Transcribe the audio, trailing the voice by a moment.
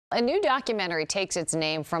A new documentary takes its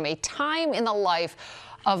name from a time in the life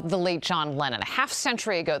of the late John Lennon. A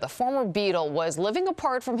half-century ago, the former Beatle was living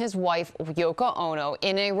apart from his wife, Yoko Ono,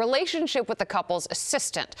 in a relationship with the couple's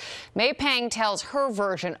assistant. May Pang tells her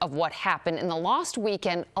version of what happened in The Lost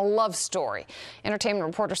Weekend, a love story. Entertainment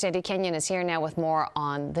reporter Sandy Kenyon is here now with more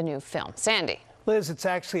on the new film. Sandy. Liz, it's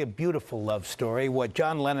actually a beautiful love story. What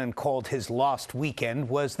John Lennon called his lost weekend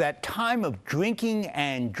was that time of drinking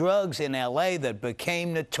and drugs in L.A. that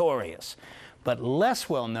became notorious. But less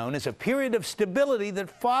well known is a period of stability that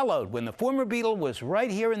followed when the former Beatle was right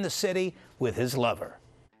here in the city with his lover.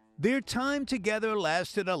 Their time together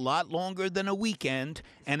lasted a lot longer than a weekend,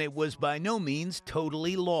 and it was by no means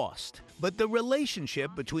totally lost. But the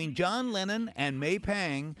relationship between John Lennon and May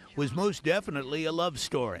Pang was most definitely a love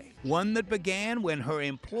story, one that began when her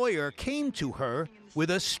employer came to her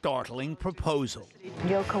with a startling proposal.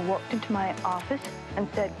 Yoko walked into my office and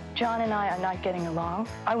said, "John and I are not getting along.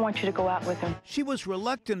 I want you to go out with him." She was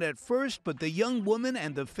reluctant at first, but the young woman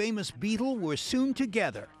and the famous Beatle were soon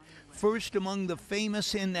together. First among the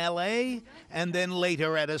famous in L.A., and then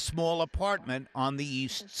later at a small apartment on the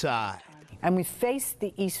East Side. And we faced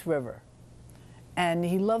the East River. And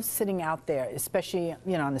he loved sitting out there, especially,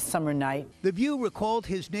 on a summer night. The View recalled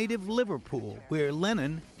his native Liverpool, where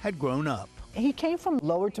Lennon had grown up. He came from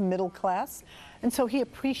lower to middle class, and so he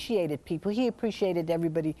appreciated people. He appreciated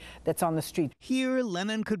everybody that's on the street. Here,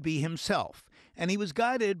 Lennon could be himself, and he was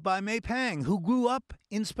guided by May Pang, who grew up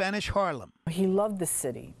in Spanish Harlem. He loved the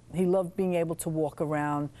city. He loved being able to walk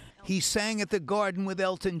around. He sang at the Garden with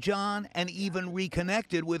Elton John and even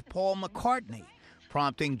reconnected with Paul McCartney,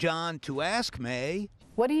 prompting John to ask May,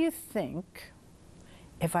 "What do you think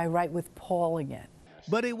if I write with Paul again?"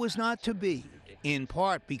 But it was not to be, in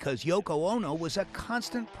part because Yoko Ono was a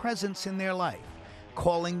constant presence in their life,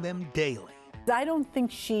 calling them daily. I don't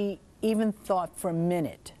think she even thought for a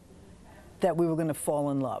minute that we were going to fall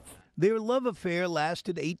in love. Their love affair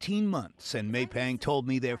lasted 18 months, and May Pang told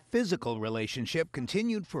me their physical relationship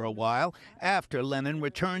continued for a while after Lennon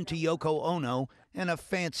returned to Yoko Ono and a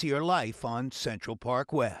fancier life on Central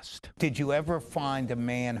Park West. Did you ever find a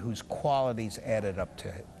man whose qualities added up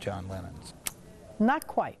to John Lennon's? Not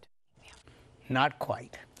quite. Not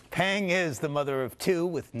quite. Pang is the mother of two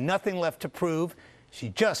with nothing left to prove. She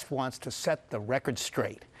just wants to set the record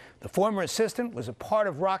straight. The former assistant was a part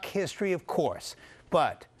of rock history, of course,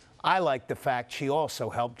 but I like the fact she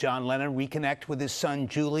also helped John Lennon reconnect with his son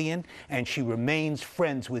Julian, and she remains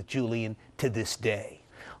friends with Julian to this day.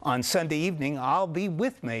 On Sunday evening, I'll be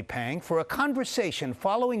with May Pang for a conversation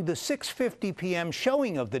following the 6:50 p.m.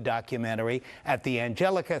 showing of the documentary at the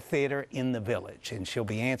Angelica Theater in the Village. And she'll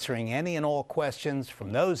be answering any and all questions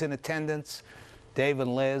from those in attendance. Dave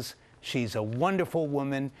and Liz, she's a wonderful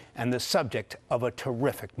woman and the subject of a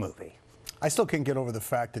terrific movie. I still can't get over the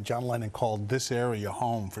fact that John Lennon called this area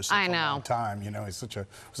home for such a long time. He's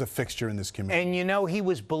was a fixture in this community. And he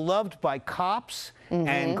was beloved by cops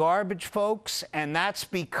and garbage folks, and that's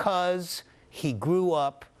because he grew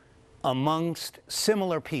up amongst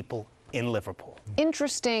similar people in Liverpool.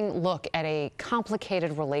 Interesting look at a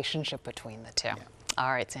complicated relationship between the two. Yeah.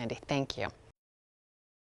 All right, Sandy, thank you.